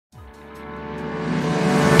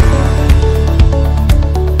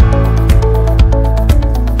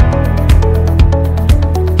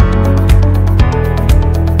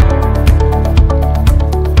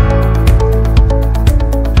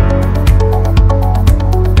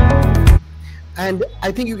And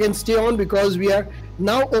I think you can stay on because we are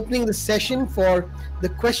now opening the session for the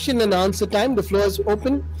question and answer time. The floor is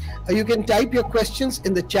open. You can type your questions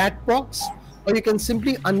in the chat box, or you can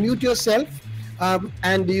simply unmute yourself,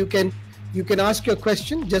 and you can ask your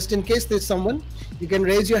question. Just in case there's someone, you can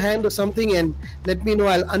raise your hand or something and let me know.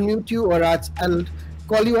 I'll unmute you, or I'll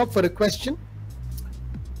call you up for a question.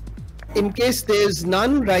 In case there's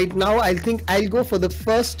none right now, I think I'll go for the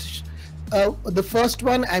first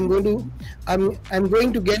one. I'm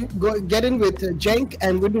going to get in with Jenk.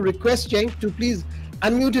 I'm going to request Jenk to please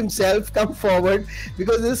unmute himself, come forward,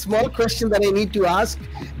 because there's a small question that I need to ask,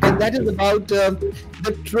 and that is about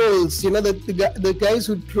the trolls. You know, the guys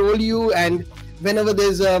who troll you, and whenever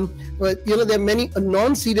there's there are many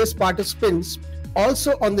non-serious participants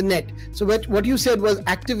also on the net. So what you said was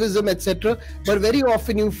activism, etc. But very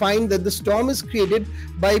often you find that the storm is created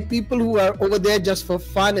by people who are over there just for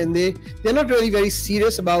fun, and they're not really very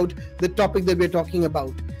serious about the topic that we're talking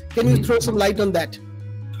about. Can you throw some light on that?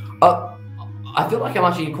 I feel like I'm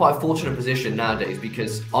actually in quite a fortunate position nowadays,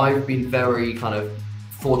 because I've been very kind of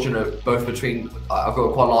fortunate both between, I've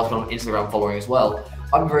got quite a large amount of Instagram following as well.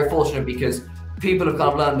 I'm very fortunate because people have kind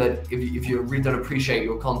of learned that if you really don't appreciate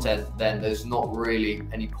your content, then there's not really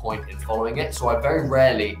any point in following it. So I very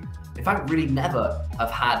rarely, in fact really never, have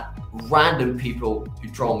had random people who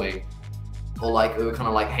troll me, or like who are kind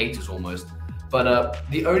of like haters almost. But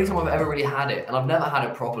the only time I've ever really had it, and I've never had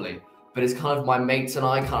it properly, but it's kind of my mates and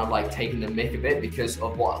I kind of like taking the mick a bit because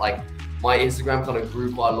of what, like, my Instagram kind of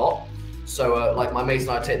grew quite a lot. So like my mates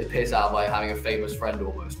and I take the piss out by having a famous friend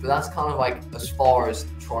almost. But that's kind of like as far as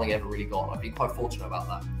trolling ever really got. I've been quite fortunate about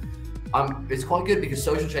that. It's quite good because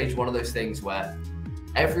social change is one of those things where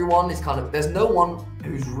everyone is kind of, there's no one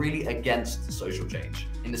who's really against social change.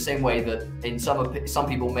 In the same way that in some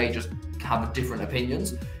people may just have different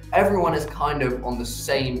opinions. Everyone is kind of on the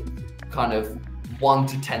same kind of 1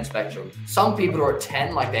 to 10 spectrum. Some people are at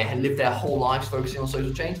 10, like they live their whole lives focusing on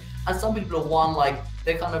social change, and some people are 1, like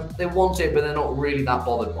they want it, but they're not really that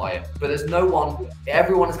bothered by it. But there's no one,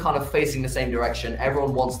 everyone is kind of facing the same direction.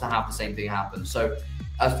 Everyone wants to have the same thing happen. So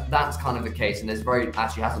that's kind of the case, and there's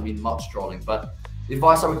actually hasn't been much trolling. But the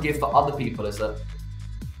advice I would give for other people is that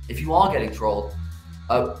if you are getting trolled,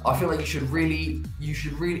 I feel like you should really, if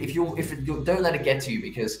you don't let it get to you,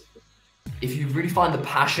 because if you really find the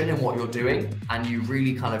passion in what you're doing and you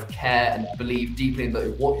really kind of care and believe deeply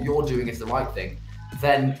that what you're doing is the right thing,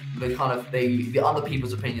 then the other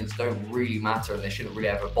people's opinions don't really matter, and they shouldn't really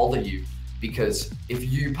ever bother you. Because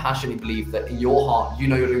if you passionately believe that in your heart you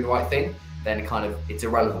know you're doing the right thing, then it's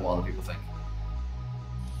irrelevant what other people think.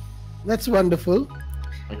 That's wonderful.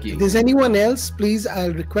 Thank you. If there's anyone else, please,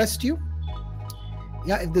 I'll request you.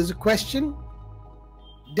 Yeah, if there's a question,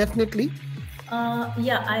 definitely.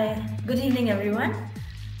 Good evening, everyone.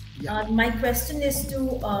 Yeah. My question is to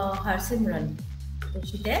Harsimran. Is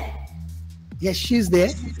she there? Yes, she's there.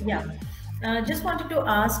 Yeah. Just wanted to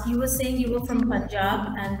ask, you were saying you were from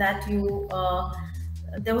Punjab, and that you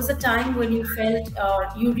there was a time when you felt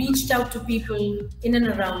you reached out to people in and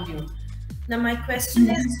around you. Now my question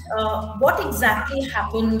is, what exactly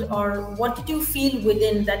happened, or what did you feel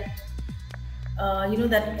within that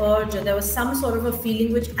that urge, or there was some sort of a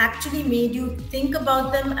feeling which actually made you think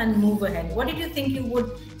about them and move ahead? What did you think you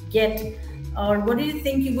would get, or what do you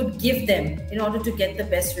think you would give them in order to get the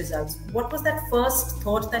best results? What was that first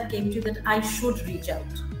thought that came to you that I should reach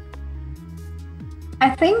out? I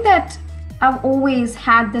think that I've always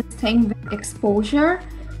had this thing with exposure.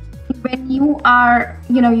 When you are,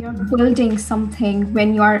 you're building something,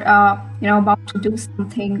 when you are, about to do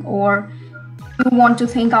something, or you want to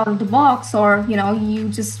think out of the box, or you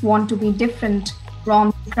just want to be different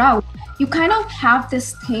from the crowd, you kind of have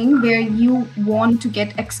this thing where you want to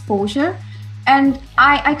get exposure. And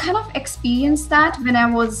I kind of experienced that when I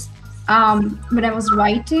was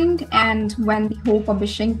writing, and when the whole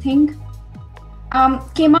publishing thing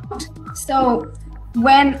came out. So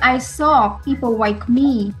when I saw people like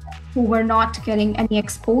me who were not getting any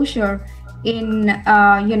exposure in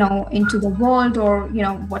into the world, or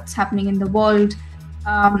what's happening in the world,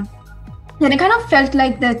 then I kind of felt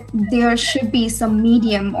like that there should be some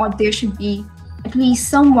medium, or there should be at least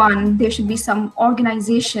someone, there should be some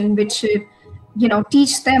organization which should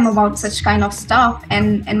teach them about such kind of stuff,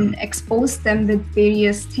 and expose them with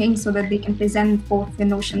various things, so that they can present both the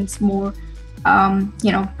notions more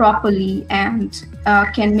properly, and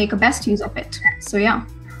can make a best use of it. So yeah.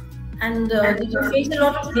 And did you face a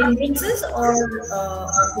lot of hindrances, or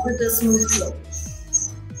was it a smooth flow?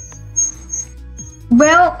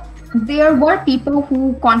 Well, there were people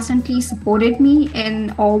who constantly supported me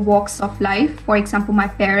in all walks of life. For example, my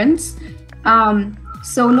parents.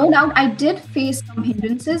 So no doubt I did face some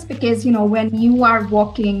hindrances because, when you are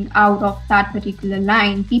walking out of that particular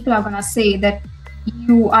line, people are going to say that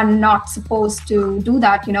you are not supposed to do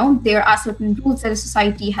that. There are certain rules that a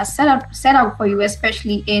society has set out for you,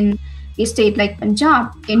 especially in a state like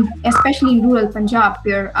Punjab, especially in rural Punjab,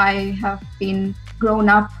 where I have been grown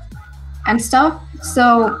up and stuff.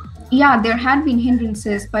 So yeah, there had been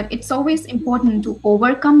hindrances, but it's always important to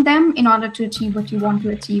overcome them in order to achieve what you want to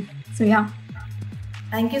achieve. So yeah.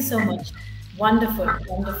 Thank you so much. Wonderful,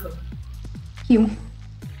 wonderful. Thank you.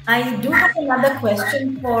 I do have another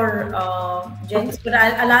question for Jenk, but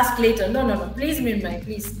I'll ask later. No. Please, Mirmay,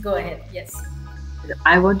 please go ahead. Yes.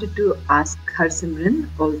 I wanted to ask Harsimran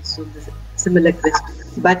also the similar question,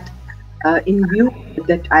 but in view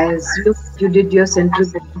that I assume you did your central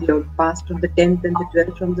board, you passed from the 10th and the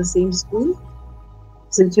 12th from the same school,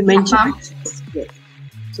 since you mentioned yes.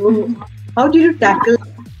 So how did you tackle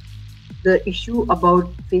the issue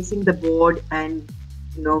about facing the board and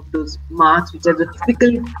those marks, which are the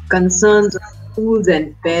typical concerns of schools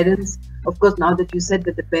and parents? Of course, now that you said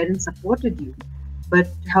that the parents supported you, but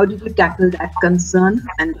how did you tackle that concern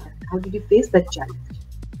and how did you face that challenge?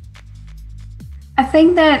 I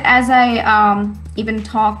think that, as I even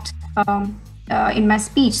talked in my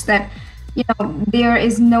speech, that there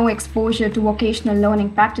is no exposure to vocational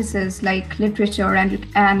learning practices like literature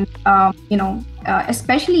and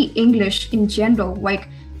especially English in general. Like,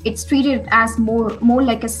 it's treated as more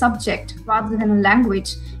like a subject rather than a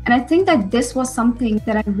language. And I think that this was something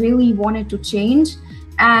that I really wanted to change.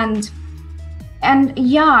 And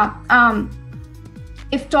yeah,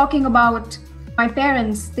 if talking about my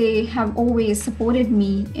parents, they have always supported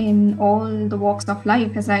me in all the walks of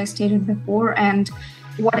life, as I stated before, and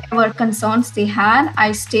whatever concerns they had,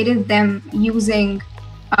 I stated them using,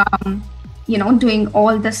 doing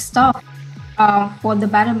all the stuff for the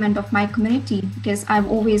betterment of my community, because I've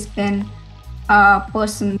always been a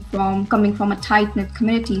person coming from a tight-knit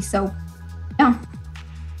community. So, yeah.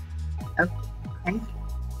 Okay, thank you.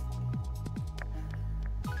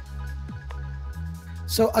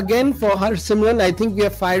 So again, for Harsimran, I think we are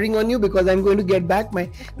firing on you because I'm going to get back. My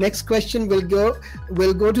next question will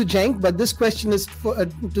go to Jenk, but this question is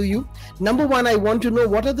to you. Number one, I want to know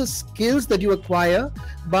what are the skills that you acquire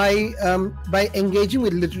by engaging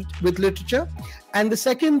with literature, and the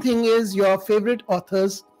second thing is your favorite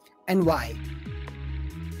authors and why.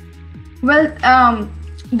 Well,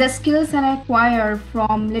 the skills that I acquire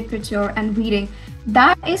from literature and reading,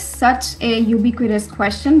 that is such a ubiquitous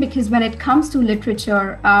question, because when it comes to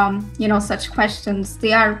literature, such questions,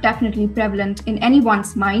 they are definitely prevalent in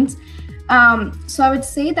anyone's minds. So I would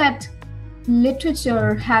say that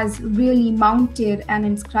literature has really mounted and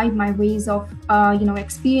inscribed my ways of,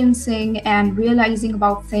 experiencing and realizing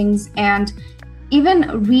about things, and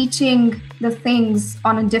even reaching the things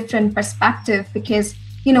on a different perspective. Because,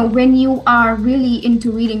 when you are really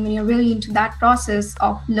into reading, when you're really into that process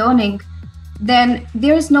of learning, then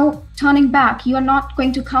there is no turning back. You are not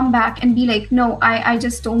going to come back and be like, no, I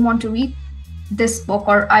just don't want to read this book,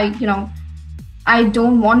 or I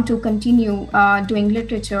don't want to continue doing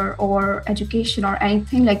literature or education or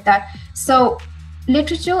anything like that. So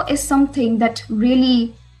literature is something that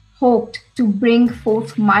really hoped to bring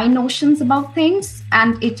forth my notions about things,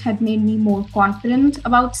 and it had made me more confident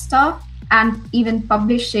about stuff. And even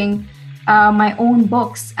publishing my own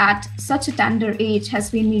books at such a tender age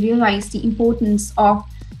has made me realize the importance of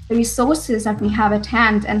the resources that we have at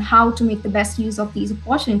hand and how to make the best use of these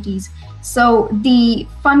opportunities. So the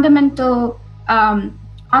fundamental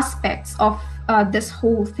aspects of this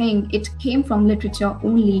whole thing, it came from literature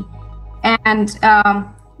only. And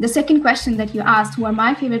the second question that you asked, who are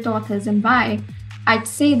my favorite authors and why, I'd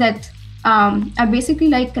say that I basically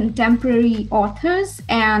like contemporary authors,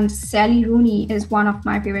 and Sally Rooney is one of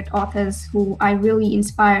my favorite authors who I really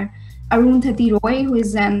inspire. Arundhati Roy, who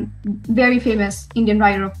is a very famous Indian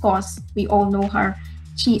writer, of course, we all know her.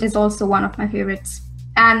 She is also one of my favorites.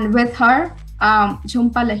 And with her,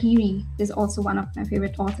 Jhumpa Lahiri is also one of my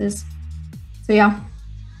favorite authors. So yeah.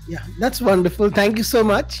 Yeah, that's wonderful. Thank you so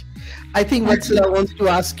much. I think Vatsala wants to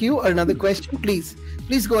ask you another question. Please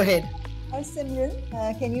go ahead. Harsimran,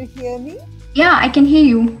 can you hear me? Yeah, I can hear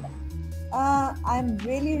you. I'm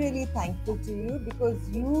really, really thankful to you because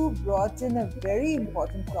you brought in a very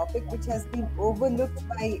important topic which has been overlooked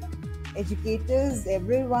by educators,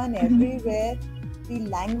 everyone, everywhere. The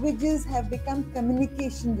languages have become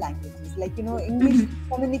communication languages, like, English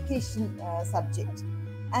communication subject.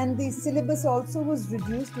 And the syllabus also was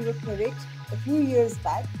reduced, you were correct, a few years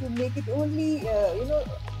back to make it only,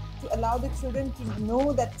 to allow the children to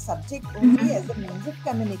know that subject only as a means of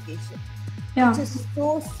communication. Yeah. which is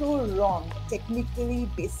so wrong, technically,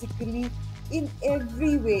 basically, in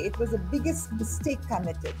every way. It was the biggest mistake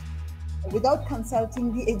committed without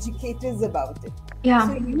consulting the educators about it. Yeah.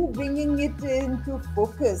 So you bringing it into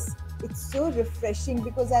focus, it's so refreshing,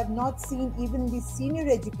 because I've not seen even the senior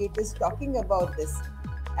educators talking about this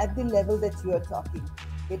at the level that you are talking.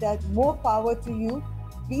 It had more power to you.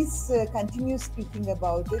 Please continue speaking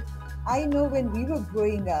about it. I know when we were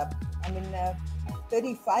growing up, I mean,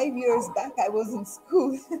 35 years back, I was in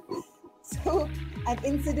school. So, and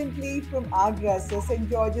incidentally from Agra, so St.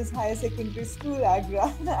 George's Higher Secondary School,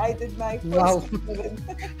 Agra, I did my Wow. first level.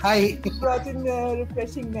 Hi. Brought in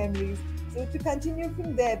refreshing memories. So to continue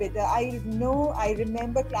from there, beta, I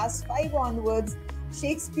remember class 5 onwards,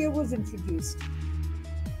 Shakespeare was introduced.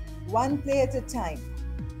 One play at a time.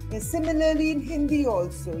 Similarly in Hindi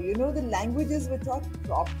also, the languages were taught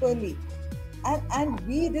properly. And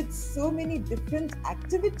we did so many different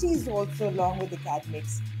activities also along with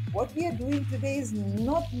academics. What we are doing today is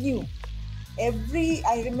not new.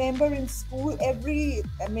 I remember in school, every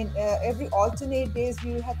alternate days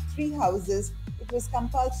we will have 3 houses. It was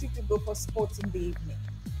compulsory to go for sports in the evening.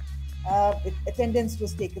 Attendance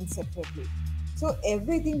was taken separately. So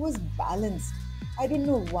everything was balanced. I don't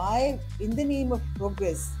know why, in the name of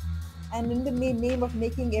progress and in the name of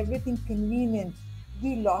making everything convenient,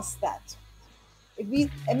 we lost that.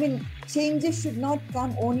 Changes should not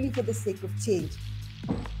come only for the sake of change.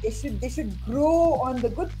 They should grow on the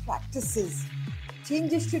good practices.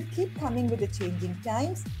 Changes should keep coming with the changing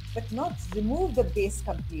times, but not remove the base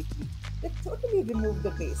completely. They totally remove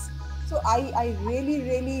the base. So I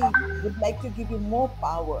really would like to give you more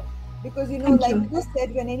power, because Thank you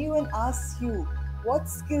said, when anyone asks you what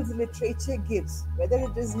skills literature gives, whether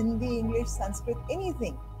it is Hindi, English, Sanskrit,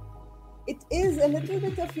 anything, it is a little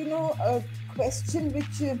bit of a question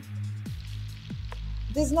which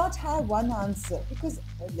does not have one answer, because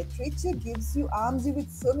literature arms you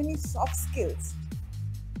with so many soft skills,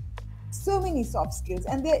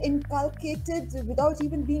 and they're inculcated without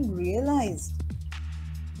even being realized.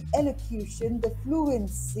 The elocution, the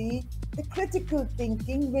fluency, the critical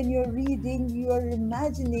thinking. When you're reading, you are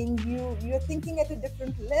imagining, you're thinking at a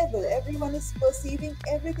different level. Everyone is perceiving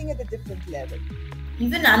everything at a different level.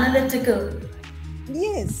 Even analytical.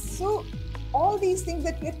 Yes. So all these things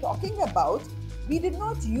that we're talking about, we did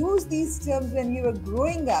not use these terms when we were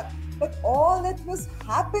growing up, but all that was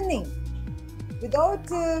happening without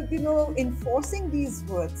enforcing these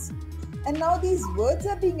words. And now these words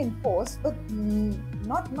are being enforced, but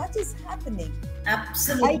not much is happening.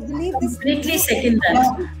 Absolutely. I believe this completely second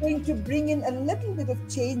that. is going to bring in a little bit of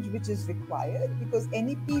change which is required, because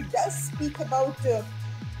NEP does speak about the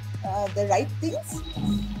right things,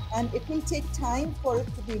 and it will take time for it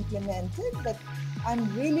to be implemented. But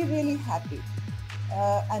I'm really happy.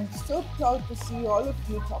 I'm so proud to see all of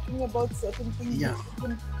you talking about certain things that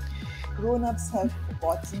even grown-ups have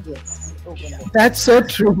forgotten. Yes. That's so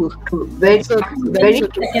true. Very So true. That's so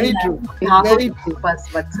true. Very true. Very true.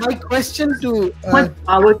 My question to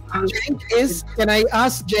Jenk is, can I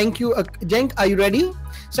ask Jenk Jenk, are you ready?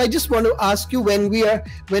 So I just want to ask you, when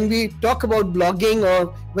we talk about blogging,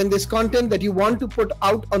 or when there's content that you want to put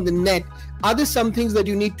out on the net, are there some things that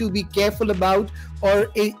you need to be careful about, or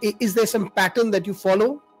is there some pattern that you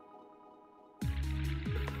follow?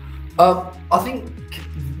 I think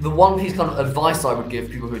the one piece kind of advice I would give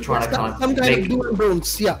people who are trying to kind of some kind of do and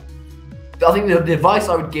don'ts. Yeah. I think the advice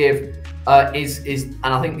I would give is, and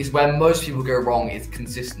I think is where most people go wrong, is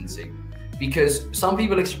consistency. Because some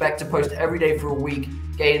people expect to post every day for a week,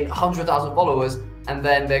 gain 100,000 followers, and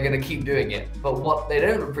then they're going to keep doing it. But what they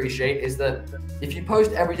don't appreciate is that if you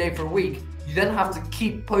post every day for a week, you then have to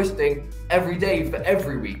keep posting every day for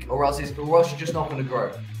every week, or else you're just not going to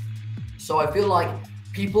grow. So I feel like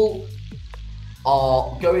people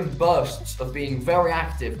are going bursts of being very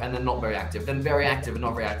active and then not very active, then very active and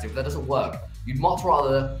not very active. That doesn't work. You'd much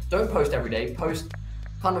rather don't post every day, post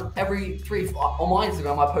kind of every 3, on my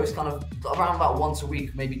Instagram, I post kind of around about once a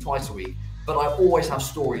week, maybe twice a week, but I always have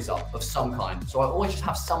stories up of some kind. So I always just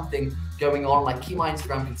have something going on, like keep my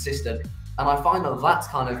Instagram consistent. And I find that that's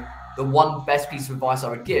kind of the one best piece of advice I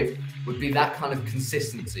would give, would be that kind of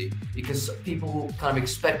consistency, because people kind of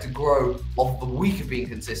expect to grow off the week of being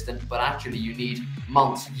consistent, but actually you need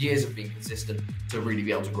months, years of being consistent to really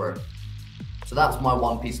be able to grow. So that's my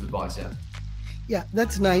one piece of advice. Yeah,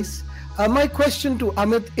 that's nice. My question to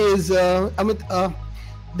Amit is,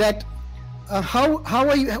 how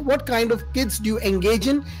are you? What kind of kids do you engage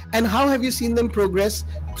in, and how have you seen them progress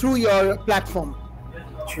through your platform?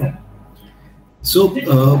 Sure. So,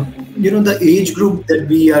 the age group that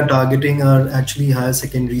we are targeting are actually higher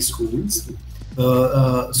secondary schools.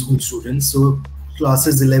 school students. So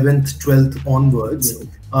classes 11th, 12th onwards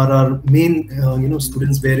are our main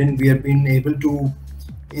students, wherein we have been able to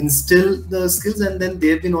instill the skills, and then they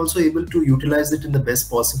have been also able to utilize it in the best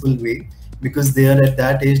possible way, because they are at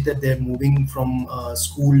that age that they're moving from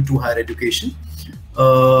school to higher education.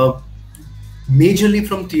 Majorly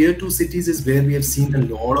from tier 2 cities is where we have seen a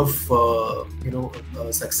lot of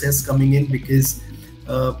success coming in, because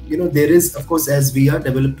there is, of course, as we are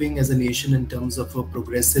developing as a nation in terms of a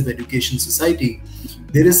progressive education society,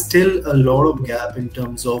 there is still a lot of gap in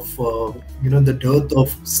terms of the dearth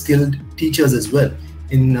of skilled teachers as well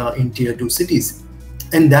in tier 2 cities.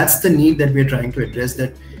 And that's the need that we're trying to address,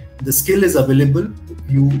 that the skill is available,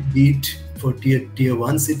 you be it for tier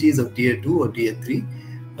 1 cities or tier 2 or tier 3.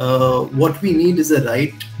 What we need is a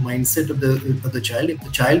right mindset of the child. If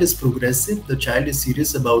the child is progressive, the child is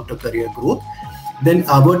serious about a career growth, then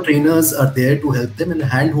our trainers are there to help them and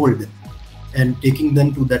handhold them and taking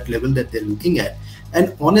them to that level that they're looking at.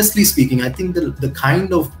 And honestly speaking, I think the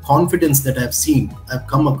kind of confidence that I've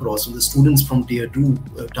come across from the students from tier 2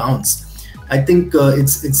 towns, I think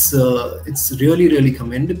it's really, really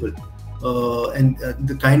commendable. And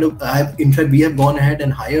the kind of, in fact, we have gone ahead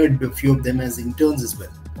and hired a few of them as interns as well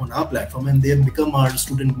on our platform, and they have become our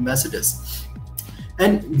student ambassadors.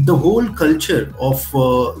 And the whole culture of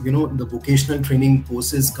the vocational training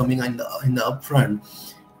courses coming in the upfront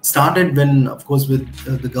started when, of course, with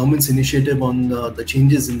the government's initiative on the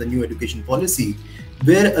changes in the new education policy,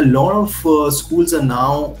 where a lot of schools are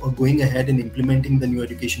now going ahead and implementing the new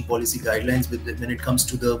education policy guidelines when it comes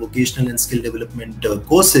to the vocational and skill development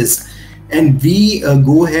courses. And we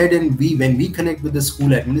go ahead and when we connect with the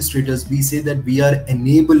school administrators, we say that we are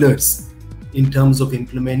enablers in terms of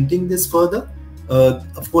implementing this further.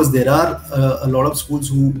 Of course, there are a lot of schools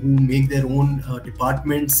who make their own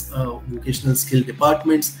departments, vocational skill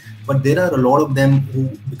departments, but there are a lot of them who,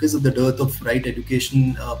 because of the dearth of right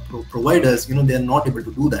education providers, they are not able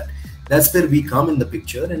to do that. That's where we come in the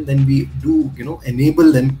picture, and then we do,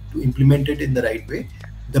 enable them to implement it in the right way.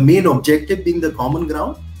 The main objective being the common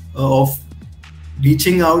ground of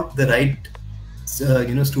reaching out the right,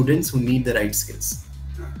 students who need the right skills.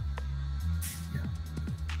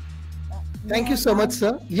 Thank you so much,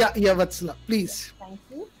 sir. Yeah, Vatsala, please. Thank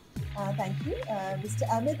you. Mr.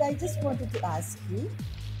 Amit, I just wanted to ask you,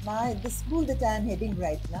 the school that I am heading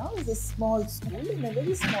right now is a small school in a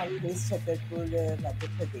very small place, Chhatarpur, Madhya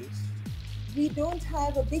Pradesh. We don't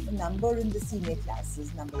have a big number in the senior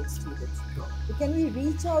classes, number of students. So can we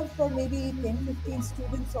reach out for maybe 10-15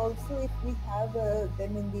 students also if we have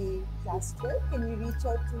them in the class 12? Can we reach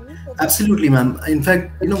out to you for that? Absolutely, ma'am. In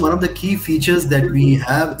fact, one of the key features that we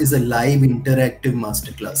have is a live interactive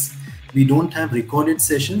masterclass. We don't have recorded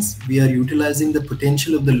sessions. We are utilizing the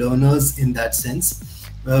potential of the learners in that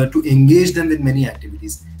sense to engage them with many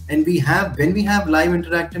activities. And when we have live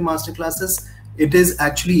interactive masterclasses, it is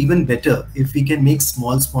actually even better if we can make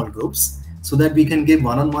small groups so that we can give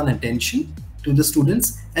one-on-one attention to the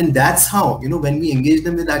students. And that's how, when we engage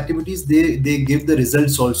them with activities, they give the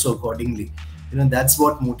results also accordingly. That's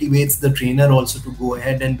what motivates the trainer also to go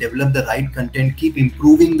ahead and develop the right content, keep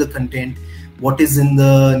improving the content, what is in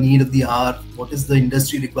the need of the hour, what is the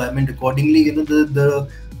industry requirement accordingly. The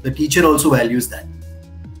teacher also values that.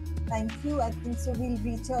 Thank you. I think so. We'll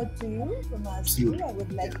reach out to you from our school. I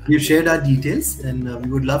would like. We've shared our details, and we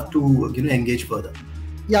would love to engage further.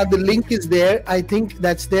 Yeah, the link is there. I think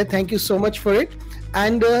that's there. Thank you so much for it.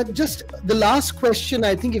 And just the last question,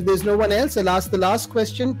 I think if there's no one else, I'll ask the last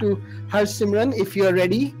question to Harsimran, if you're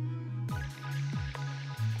ready.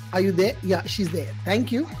 Are you there? Yeah, she's there.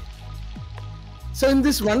 Thank you. So in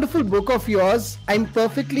this wonderful book of yours, I'm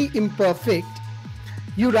Perfectly Imperfect,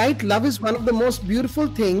 you write, love is one of the most beautiful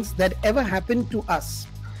things that ever happened to us.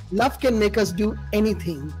 Love can make us do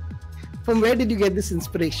anything. From where did you get this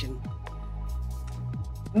inspiration?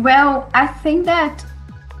 Well, I think that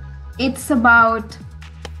it's about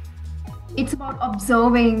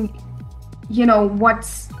observing,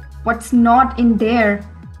 what's not in there.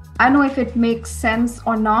 I don't know if it makes sense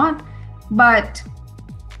or not, but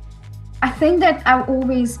I think that I've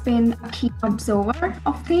always been a keen observer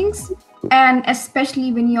of things. And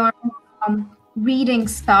especially when you're reading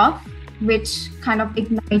stuff which kind of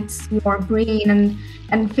ignites your brain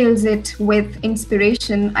and fills it with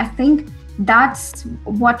inspiration, I think that's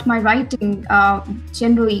what my writing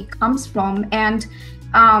generally comes from. And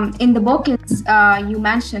in the book, you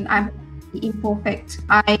mentioned I'm imperfect.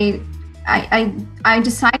 I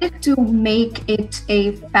decided to make it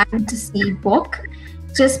a fantasy book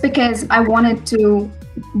just because I wanted to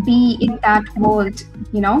be in that world,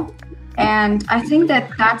 And I think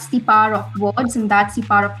that that's the power of words, and that's the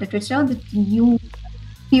power of literature, that if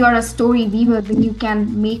you are a story weaver, then you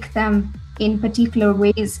can make them in particular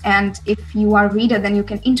ways. And if you are a reader, then you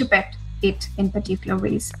can interpret it in particular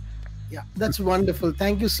ways. Yeah, that's wonderful.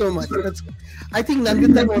 Thank you so much. I think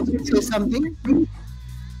Nandita wants to say something.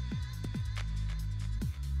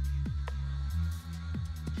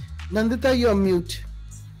 Nandita, you're mute.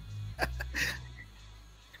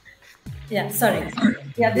 Yeah, sorry.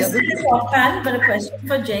 Yeah, this is offhand, but a question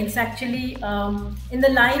for Jenks actually. In the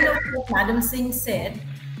line of what Madam Singh said,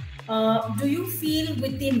 do you feel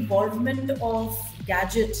with the involvement of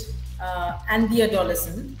gadget and the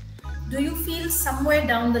adolescent, do you feel somewhere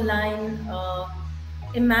down the line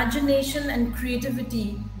imagination and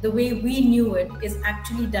creativity, the way we knew it, is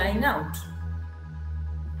actually dying out?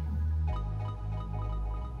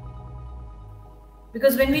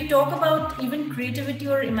 Because when we talk about even creativity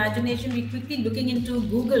or imagination, we're quickly looking into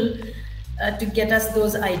Google to get us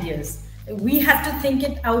those ideas. We have to think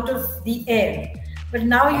it out of the air. But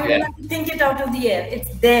now you don't have to think it out of the air.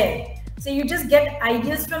 It's there. So you just get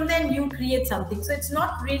ideas from there and you create something. So it's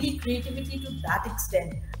not really creativity to that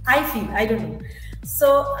extent, I feel. I don't know.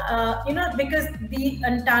 So, because the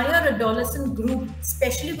entire adolescent group,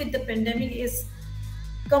 especially with the pandemic, is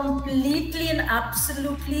completely and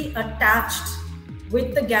absolutely attached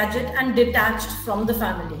with the gadget and detached from the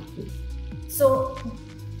family. So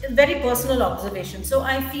very personal observation. So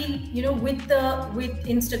I feel, with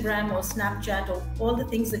Instagram or Snapchat or all the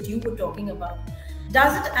things that you were talking about,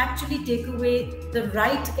 does it actually take away the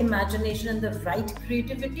right imagination and the right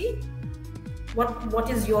creativity? What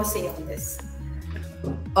is your say on this?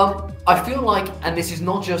 I feel like, and this is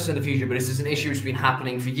not just in the future, but this is an issue that's been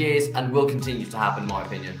happening for years and will continue to happen, in my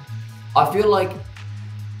opinion. I feel like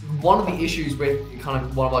one of the issues with kind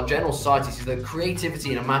of one of our general societies is that creativity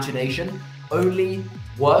and imagination only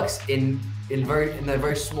works in a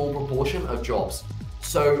very small proportion of jobs.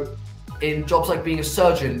 So in jobs like being a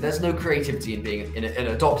surgeon, there's no creativity in being in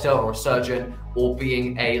a doctor or a surgeon, or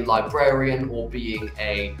being a librarian, or being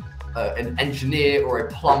an engineer or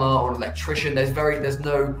a plumber or an electrician. There's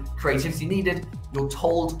no creativity needed. You're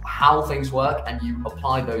told how things work and you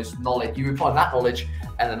apply that knowledge,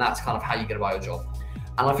 and then that's kind of how you get by your job.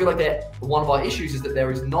 And I feel like that one of our issues is that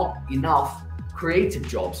there is not enough creative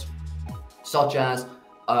jobs, such as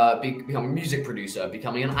becoming a music producer,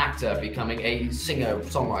 becoming an actor, becoming a singer,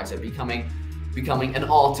 songwriter, becoming an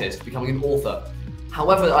artist, becoming an author.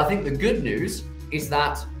 However, I think the good news is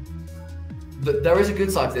that there is a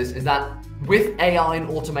good side to this, is that with AI and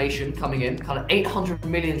automation coming in, kind of 800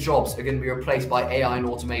 million jobs are going to be replaced by AI and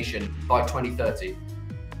automation by 2030.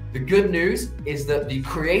 The good news is that the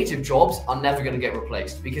creative jobs are never going to get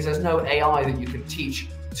replaced, because there's no AI that you can teach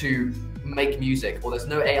to make music, or there's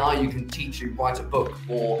no AI you can teach to write a book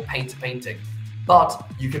or paint a painting. But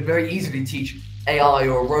you can very easily teach AI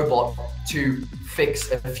or a robot to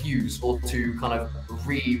fix a fuse, or to kind of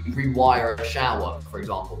rewire a shower, for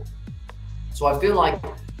example. So I feel like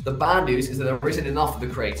the bad news is that there isn't enough of the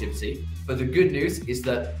creativity, but the good news is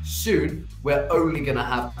that soon we're only going to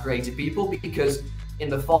have creative people, because in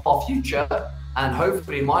the far future, and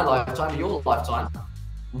hopefully in my lifetime, your lifetime,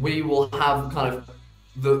 we will have kind of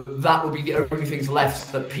that will be the only things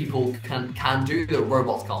left that people can do that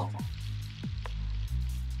robots can't.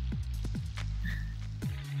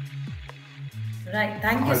 Right,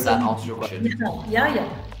 thank you. I hope so that much. answers your question. Yeah.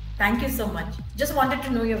 Thank you so much. Just wanted to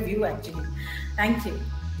know your view, actually. Thank you.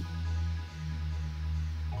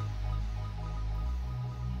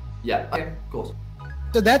 Yeah, okay, of course.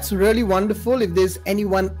 So that's really wonderful. If there's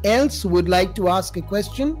anyone else who would like to ask a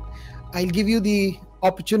question, I'll give you the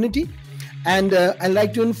opportunity. And I'd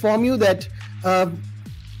like to inform you that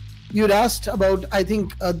you'd asked about, I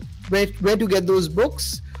think, where to get those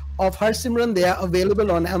books of Harsimran. They are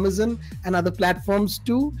available on Amazon and other platforms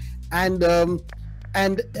too. And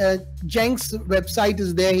Jenk's website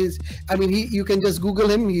is there. You can just Google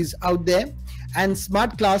him. He's out there. And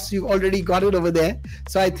Smart Class, you've already got it over there.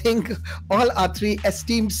 So I think all our three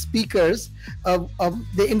esteemed speakers,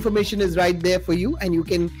 the information is right there for you, and you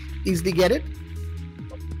can easily get it.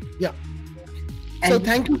 Yeah. So And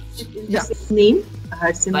thank you. Yeah. Name,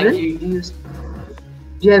 Harsimran. Thank you.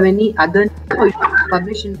 Do you have any other name, or you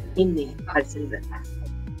publish in name, Harsimran?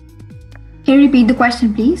 Can you repeat the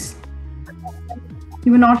question, please?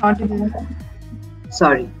 You were not audible.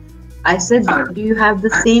 Sorry, I said, do you have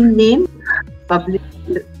the same name published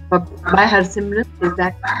by Harsimran? Is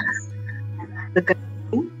that the correct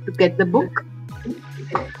thing to get the book?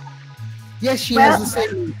 Yes, she has the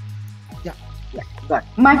same. Yeah. Got it.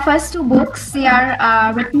 My first two books, they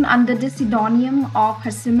are written under the pseudonym of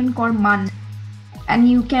Harsimran Kaur. And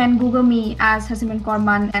you can Google me as Harsimran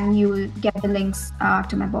Kaur and you'll get the links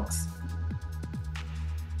to my books.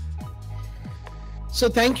 So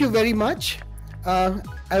thank you very much.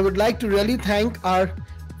 I would like to really thank our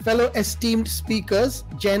fellow esteemed speakers,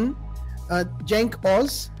 Jenk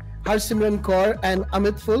Oz, Harsimran Kaur and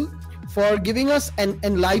Amit Phull, for giving us an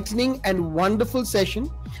enlightening and wonderful session.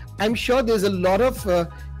 I'm sure there's a lot of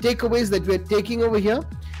takeaways that we're taking over here,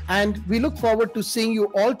 and we look forward to seeing you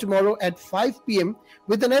all tomorrow at 5 p.m.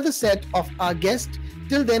 with another set of our guests.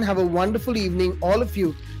 Till then, have a wonderful evening, all of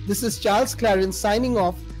you. This is Charles Clarence signing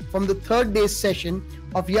off from the third day's session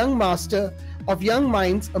of Young Minds,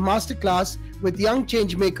 a masterclass with young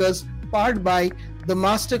changemakers, powered by the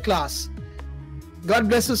Masterclass. God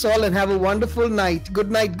bless us all and have a wonderful night.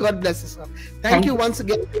 Good night. God bless us all. Thank you once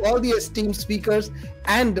again to all the esteemed speakers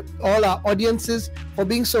and all our audiences for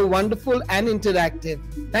being so wonderful and interactive.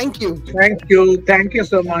 Thank you. Thank you. Thank you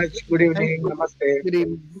so much. Good evening. Namaste. Good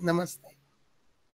evening. Namaste.